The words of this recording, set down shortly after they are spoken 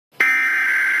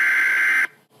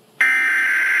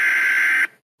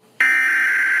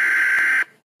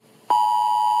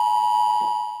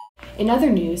In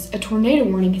other news, a tornado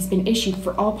warning has been issued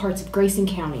for all parts of Grayson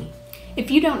County.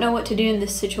 If you don't know what to do in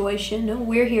this situation,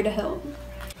 we're here to help.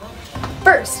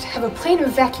 First, have a plan of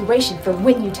evacuation for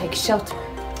when you take shelter.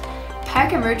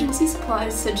 Pack emergency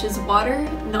supplies such as water,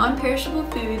 non-perishable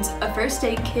foods, a first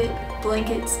aid kit,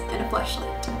 blankets, and a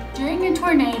flashlight. During a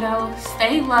tornado,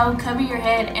 stay low, cover your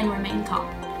head, and remain calm.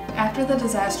 After the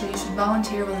disaster, you should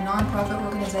volunteer with a non-profit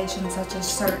organization such as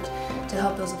CERT to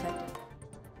help those affected.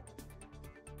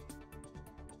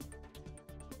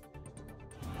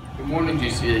 Good morning,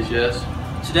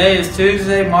 GCHS. Today is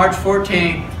Tuesday, March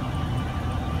 14th.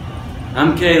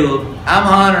 I'm Caleb. I'm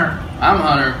Hunter. I'm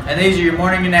Hunter. And these are your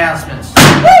morning announcements.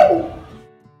 Woo!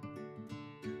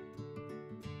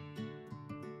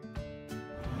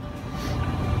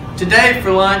 Today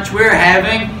for lunch we're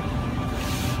having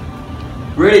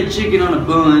breaded chicken on a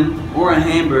bun, or a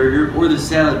hamburger, or the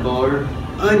salad bar,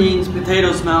 onions,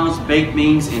 potato smiles, baked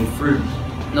beans, and fruit.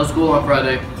 No school on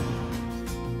Friday.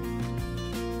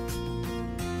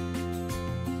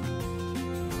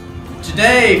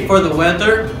 Today for the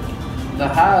weather, the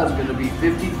high is going to be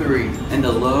 53. And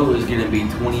the low is going to be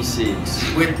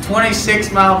 26. with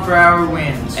 26-mile-per-hour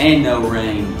winds. And no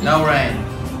rain. No rain.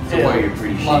 So Hell. you're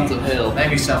pretty shit. Lots of hell.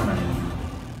 Maybe some rain.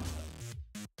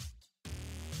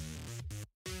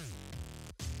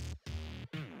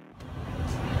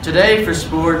 Today for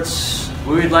sports,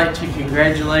 we would like to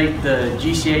congratulate the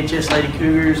GCHS Lady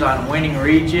Cougars on winning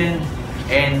region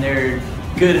and their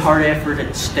good hard effort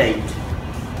at state.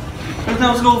 There's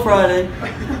no school Friday.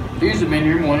 These have been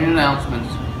your morning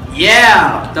announcements.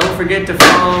 Yeah! Don't forget to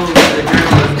follow the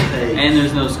journalism page. And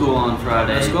there's no school on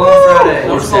Friday. No school on Friday.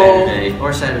 Or Saturday.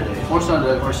 Or Saturday. Or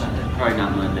Sunday. Or Sunday. Probably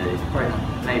not Monday. Probably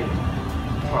not. Maybe.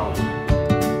 Probably.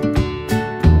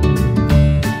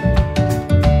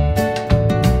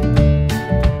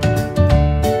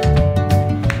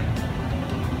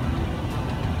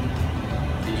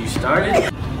 Did you start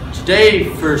it? Today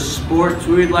for sports,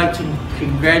 we would like to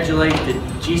congratulate the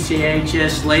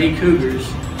GCHS Lady Cougars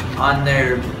on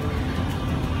their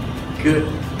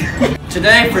good.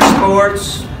 Today for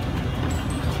sports,